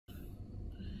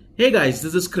Hey guys,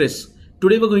 this is Chris.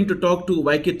 Today we're going to talk to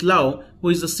Waikit Lau, who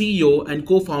is the CEO and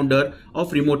co-founder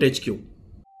of RemoteHQ.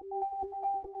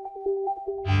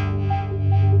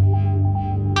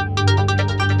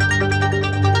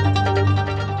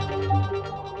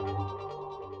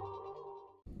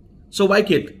 So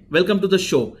Waikit, welcome to the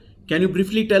show. Can you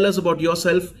briefly tell us about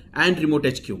yourself and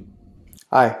RemoteHQ?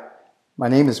 Hi, my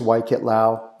name is Waikit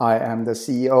Lau. I am the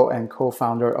CEO and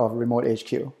co-founder of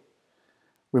RemoteHQ.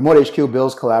 RemoteHQ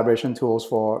builds collaboration tools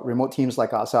for remote teams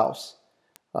like ourselves.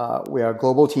 We are a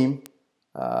global team,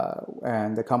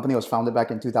 and the company was founded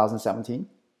back in 2017.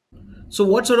 So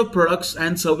what sort of products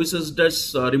and services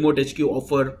does RemoteHQ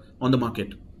offer on the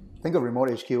market? Think of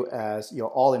RemoteHQ as your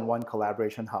all-in-one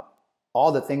collaboration hub.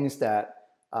 All the things that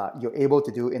you're able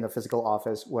to do in a physical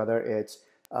office, whether it's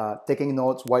taking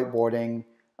notes, whiteboarding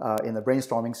in a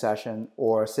brainstorming session,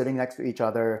 or sitting next to each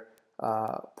other,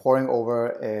 poring over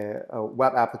a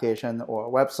web application or a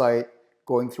website,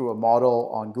 going through a model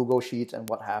on Google Sheets and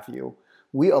what have you.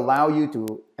 We allow you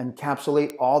to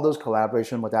encapsulate all those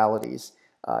collaboration modalities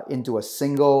into a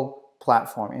single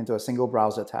platform, into a single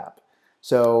browser tab.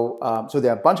 So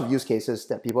there are a bunch of use cases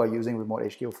that people are using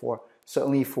RemoteHQ for,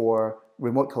 certainly for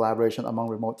remote collaboration among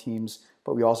remote teams,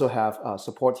 but we also have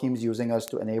support teams using us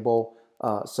to enable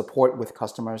support with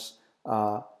customers.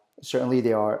 Certainly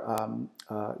there are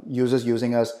users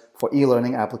using us for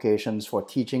e-learning applications, for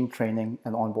teaching, training,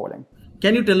 and onboarding.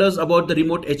 Can you tell us about the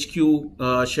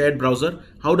RemoteHQ shared browser?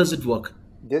 How does it work?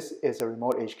 This is a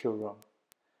RemoteHQ room.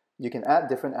 You can add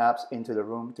different apps into the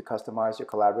room to customize your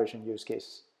collaboration use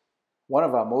case. One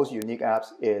of our most unique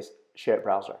apps is Shared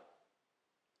Browser.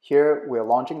 Here, we're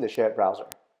launching the Shared Browser.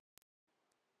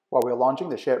 While we're launching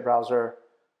the Shared Browser,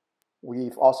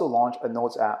 we've also launched a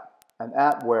Notes app, an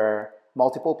app where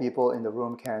multiple people in the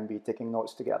room can be taking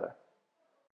notes together.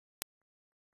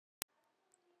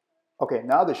 Okay,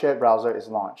 now the Shared Browser is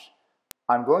launched.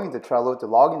 I'm going to Trello to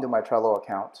log into my Trello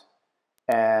account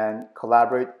and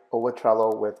collaborate over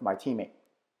Trello with my teammate.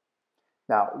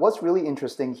 Now, what's really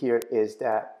interesting here is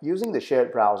that using the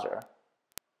Shared Browser,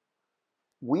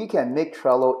 we can make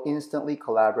Trello instantly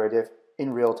collaborative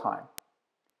in real time.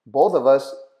 Both of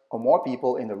us or more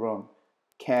people in the room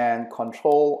can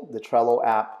control the Trello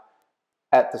app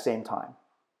at the same time.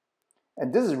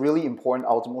 And this is really important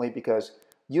ultimately because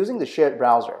using the Shared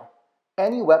Browser,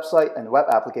 any website and web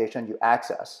application you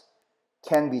access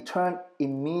can be turned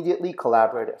immediately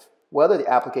collaborative, whether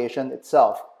the application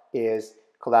itself is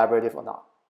collaborative or not.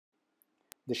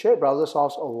 The Shared Browser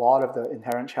solves a lot of the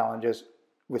inherent challenges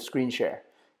with screen share.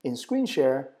 In screen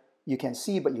share, you can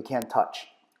see but you can't touch.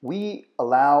 We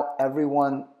allow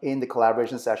everyone in the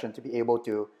collaboration session to be able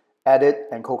to edit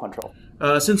and co-control.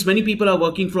 Since many people are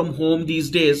working from home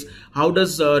these days, how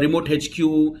does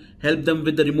RemoteHQ help them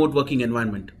with the remote working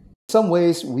environment? In some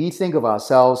ways, we think of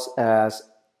ourselves as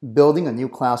building a new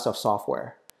class of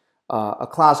software, a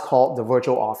class called the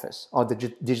virtual office or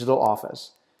the digital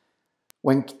office.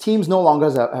 When teams no longer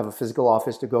have a physical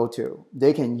office to go to,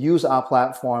 they can use our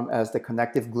platform as the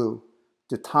connective glue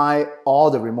to tie all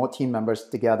the remote team members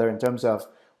together in terms of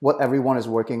what everyone is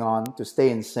working on, to stay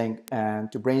in sync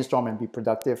and to brainstorm and be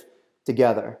productive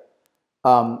together.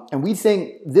 And we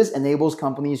think this enables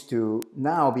companies to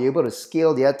now be able to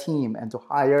scale their team and to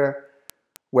hire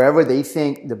wherever they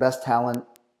think the best talent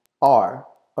are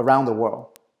around the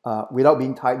world without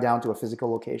being tied down to a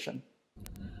physical location.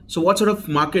 So what sort of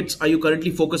markets are you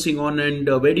currently focusing on, and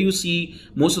where do you see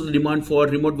most of the demand for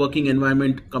remote working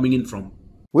environment coming in from?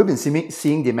 We've been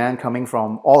seeing demand coming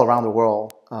from all around the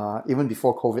world, even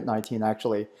before COVID-19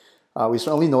 actually. We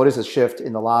certainly noticed a shift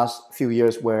in the last few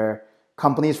years where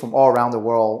companies from all around the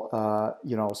world,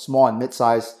 small and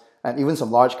mid-sized, and even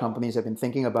some large companies have been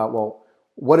thinking about, well,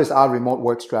 what is our remote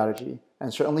work strategy?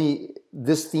 And certainly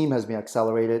this theme has been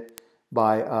accelerated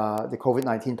by the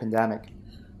COVID-19 pandemic.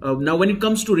 Now, when it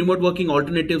comes to remote working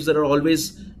alternatives, there are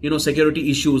always, security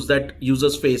issues that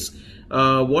users face.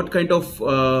 What kind of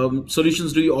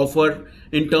solutions do you offer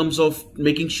in terms of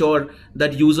making sure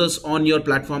that users on your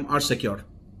platform are secure?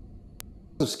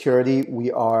 For security,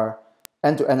 we are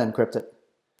end-to-end encrypted.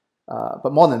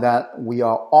 But more than that, we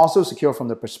are also secure from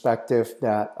the perspective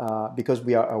that because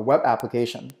we are a web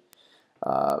application,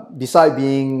 besides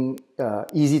being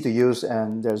easy to use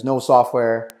and there's no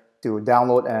software to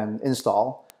download and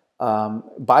install,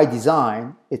 by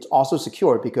design, it's also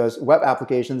secure because web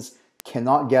applications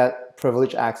cannot get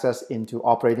privileged access into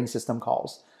operating system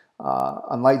calls.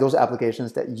 Unlike those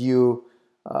applications that you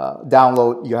have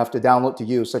to download to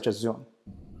use, such as Zoom.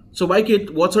 So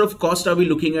Waikit, what sort of cost are we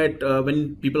looking at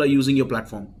when people are using your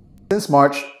platform? Since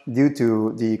March, due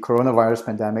to the coronavirus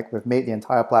pandemic, we've made the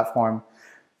entire platform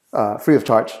free of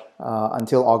charge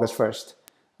until August 1st.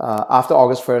 After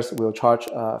August 1st, we'll charge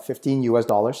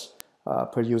 $15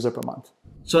 per user per month.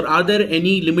 So are there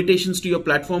any limitations to your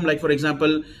platform? Like, for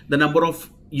example, the number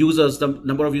of users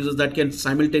that can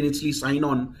simultaneously sign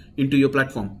on into your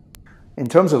platform? In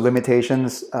terms of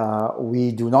limitations,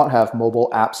 we do not have mobile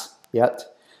apps yet.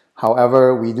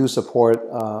 However, we do support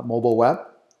mobile web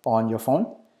on your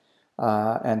phone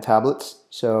and tablets.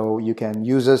 So you can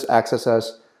use us, access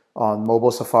us on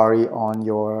mobile Safari on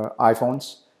your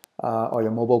iPhones or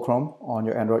your mobile Chrome on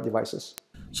your Android devices.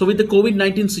 So with the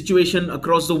COVID-19 situation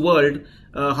across the world,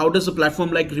 how does a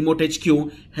platform like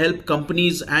RemoteHQ help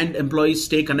companies and employees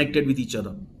stay connected with each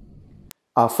other?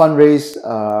 Our fundraise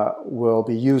will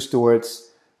be used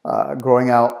towards growing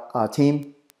out our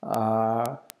team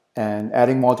and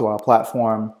adding more to our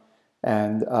platform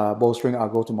and bolstering our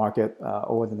go-to-market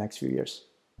over the next few years.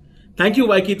 Thank you,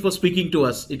 Waikit, for speaking to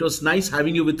us. It was nice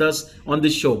having you with us on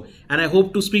this show, and I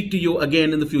hope to speak to you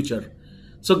again in the future.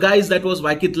 So guys, that was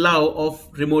Waikit Lau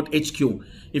of RemoteHQ.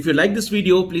 If you like this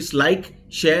video, please like,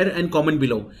 share and comment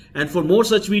below. And for more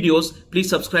such videos, please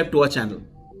subscribe to our channel.